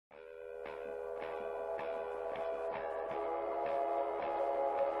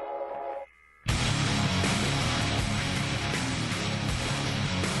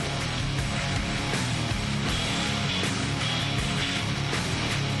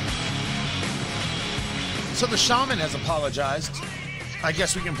So the shaman has apologized. I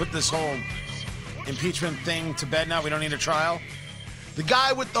guess we can put this whole impeachment thing to bed now. We don't need a trial. The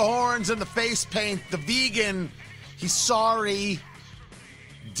guy with the horns and the face paint, the vegan, he's sorry.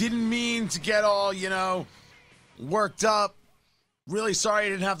 Didn't mean to get all, worked up. Really sorry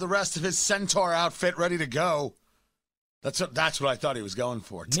he didn't have the rest of his centaur outfit ready to go. That's what I thought he was going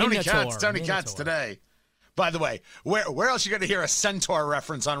for. Tony Katz today. By the way, where else you going to hear a centaur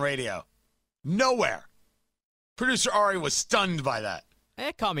reference on radio? Nowhere. Producer Ari was stunned by that.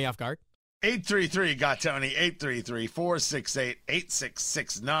 It caught me off guard. 833 got Tony.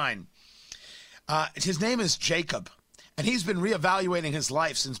 833-468-8669. His name is Jacob, and he's been reevaluating his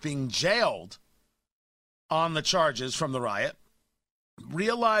life since being jailed on the charges from the riot,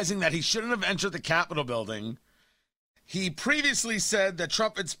 realizing that he shouldn't have entered the Capitol building. He previously said that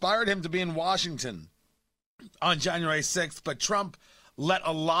Trump inspired him to be in Washington on January 6th, but Trump let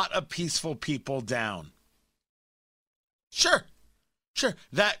a lot of peaceful people down. Sure.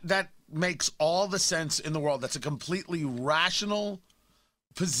 That makes all the sense in the world. That's a completely rational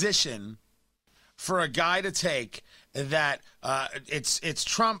position for a guy to take, that it's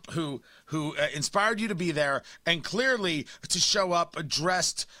Trump who inspired you to be there, and clearly to show up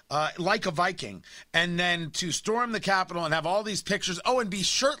dressed like a Viking, and then to storm the Capitol and have all these pictures. Oh, and be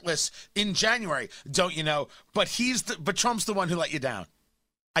shirtless in January, don't you know? But Trump's the one who let you down.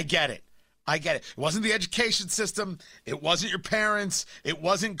 I get it. It wasn't the education system. It wasn't your parents. It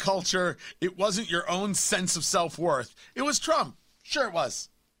wasn't culture. It wasn't your own sense of self-worth. It was Trump. Sure it was.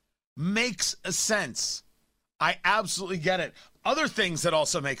 Makes a sense. I absolutely get it. Other things that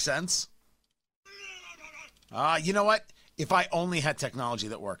also make sense. You know what? If I only had technology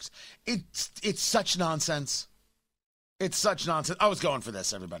that works. It's such nonsense. It's such nonsense. I was going for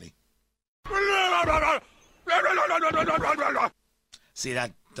this, everybody. See,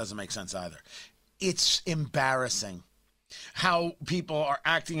 that doesn't make sense either. It's embarrassing how people are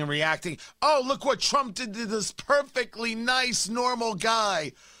acting and reacting. Oh, look what Trump did to this perfectly nice, normal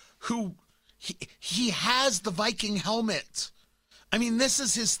guy who he has the Viking helmet. I mean, this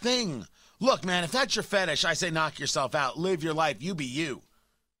is his thing. Look, man, if that's your fetish, I say knock yourself out. Live your life. You be you.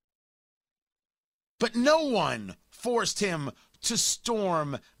 But no one forced him to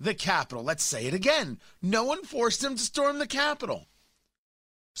storm the Capitol. Let's say it again. No one forced him to storm the Capitol.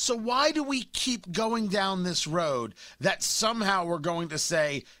 So why do we keep going down this road that somehow we're going to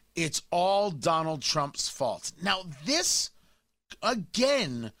say it's all Donald Trump's fault? Now, this,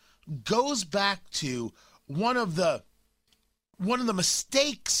 again, goes back to one of the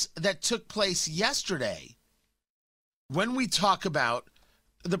mistakes that took place yesterday when we talk about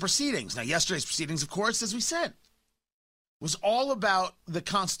the proceedings. Now, yesterday's proceedings, of course, as we said, was all about the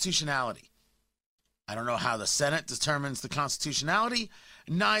constitutionality. I don't know how the Senate determines the constitutionality,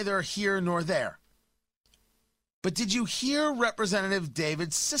 neither here nor there. But did you hear Representative David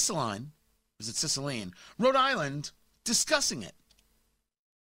Cicilline, Rhode Island, discussing it?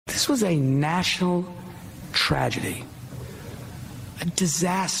 This was a national tragedy, a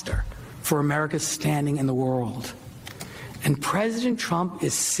disaster for America's standing in the world. And President Trump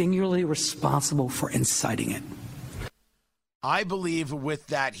is singularly responsible for inciting it. I believe with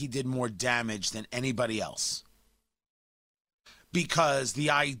that he did more damage than anybody else. Because the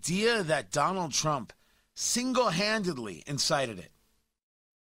idea that Donald Trump single-handedly incited it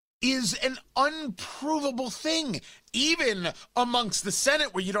is an unprovable thing, even amongst the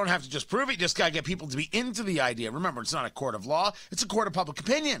Senate, where you don't have to just prove it, you just got to get people to be into the idea. Remember, it's not a court of law, it's a court of public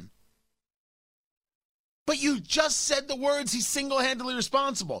opinion. But you just said the words, he's single-handedly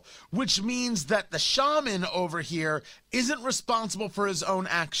responsible, which means that the shaman over here isn't responsible for his own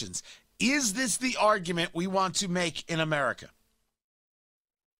actions. Is this the argument we want to make in America?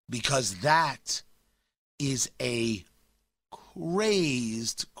 Because that is a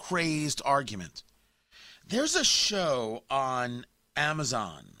crazed argument. There's a show on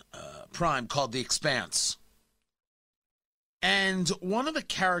Amazon Prime called The Expanse. And one of the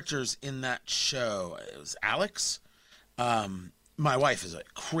characters in that show, it was Alex. My wife is a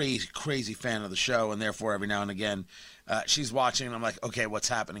crazy fan of the show, and therefore every now and again she's watching, and I'm like, okay, what's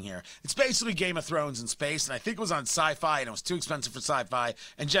happening here? It's basically Game of Thrones in space, and I think it was on Sci-Fi, and it was too expensive for Sci-Fi,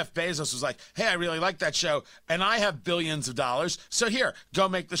 and Jeff Bezos was like, hey, I really like that show, and I have billions of dollars, so here, go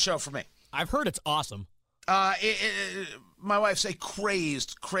make the show for me. I've heard it's awesome. My wife's a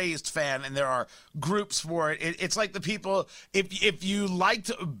crazed fan, and there are groups for it. It's like the people, if you liked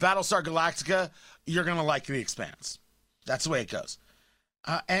Battlestar Galactica, you're going to like The Expanse. That's the way it goes.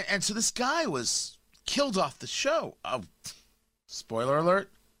 And so this guy was killed off the show. Oh, spoiler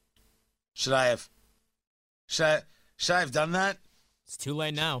alert. Should I have done that? It's too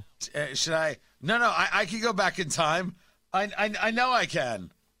late now. Should I? No, I can go back in time. I know I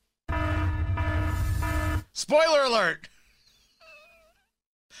can. Spoiler alert.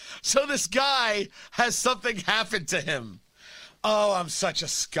 So this guy has something happen to him. Oh, I'm such a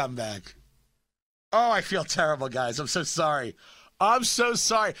scumbag. Oh, I feel terrible, guys. I'm so sorry. I'm so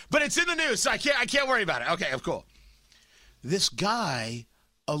sorry. But it's in the news, so I can't worry about it. Okay, cool. This guy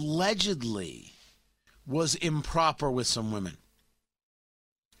allegedly was improper with some women.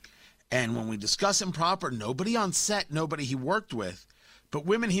 And when we discuss improper, nobody on set, nobody he worked with, but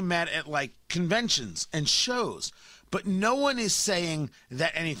women he met at like conventions and shows. But no one is saying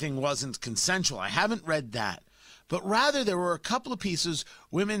that anything wasn't consensual. I haven't read that. But rather, there were a couple of pieces,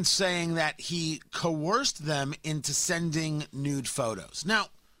 women saying that he coerced them into sending nude photos. Now,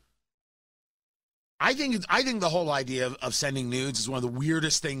 I think the whole idea of sending nudes is one of the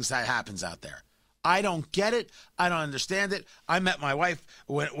weirdest things that happens out there. I don't get it. I don't understand it. I met my wife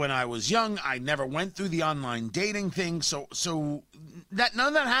when I was young. I never went through the online dating thing, so that none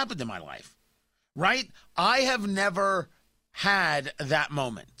of that happened in my life, right? I have never had that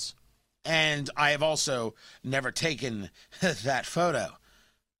moment, and I have also never taken that photo.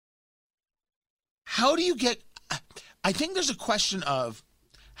 How do you get? I think there's a question of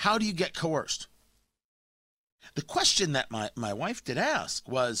how do you get coerced? The question that my wife did ask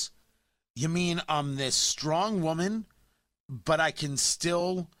was, you mean I'm this strong woman, but I can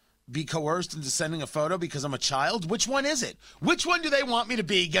still be coerced into sending a photo because I'm a child? Which one is it? Which one do they want me to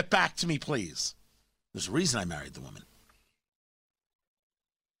be? Get back to me, please. There's a reason I married the woman.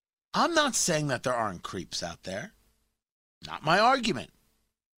 I'm not saying that there aren't creeps out there. Not my argument.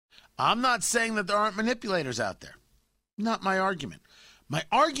 I'm not saying that there aren't manipulators out there. Not my argument. My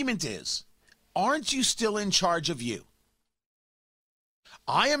argument is, aren't you still in charge of you?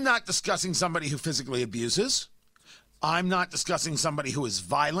 I am not discussing somebody who physically abuses. I'm not discussing somebody who is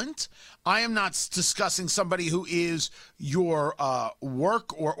violent. I am not discussing somebody who is your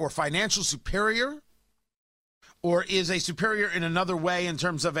work or financial superior, or is a superior in another way in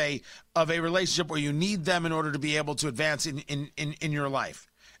terms of a relationship where you need them in order to be able to advance in your life.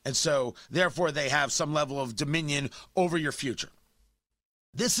 And so, therefore, they have some level of dominion over your future.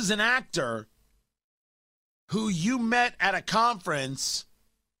 This is an actor who you met at a conference,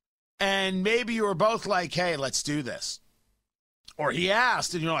 and maybe you were both like, hey, let's do this. Or he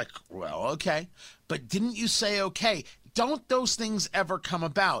asked, and you're like, well, okay. But didn't you say okay? Don't those things ever come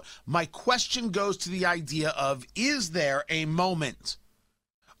about? My question goes to the idea of, is there a moment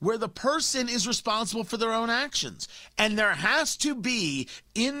where the person is responsible for their own actions? And there has to be,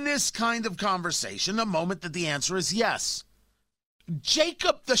 in this kind of conversation, a moment that the answer is yes.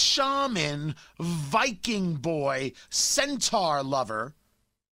 Jacob the shaman, Viking boy, centaur lover,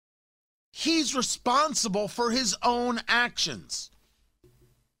 he's responsible for his own actions.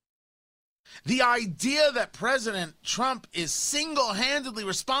 The idea that President Trump is single-handedly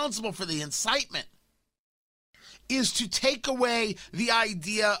responsible for the incitement is to take away the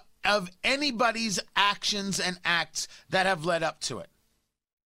idea of anybody's actions and acts that have led up to it.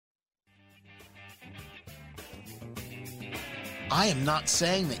 I am not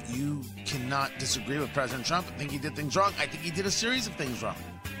saying that you cannot disagree with President Trump and think he did things wrong. I think he did a series of things wrong.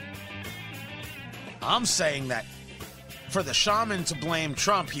 I'm saying that for the shaman to blame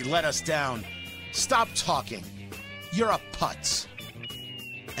Trump, he let us down. Stop talking. You're a putz.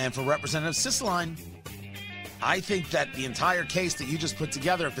 And for Representative Sisseline, I think that the entire case that you just put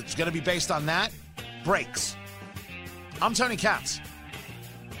together, if it's going to be based on that, breaks. I'm Tony Katz.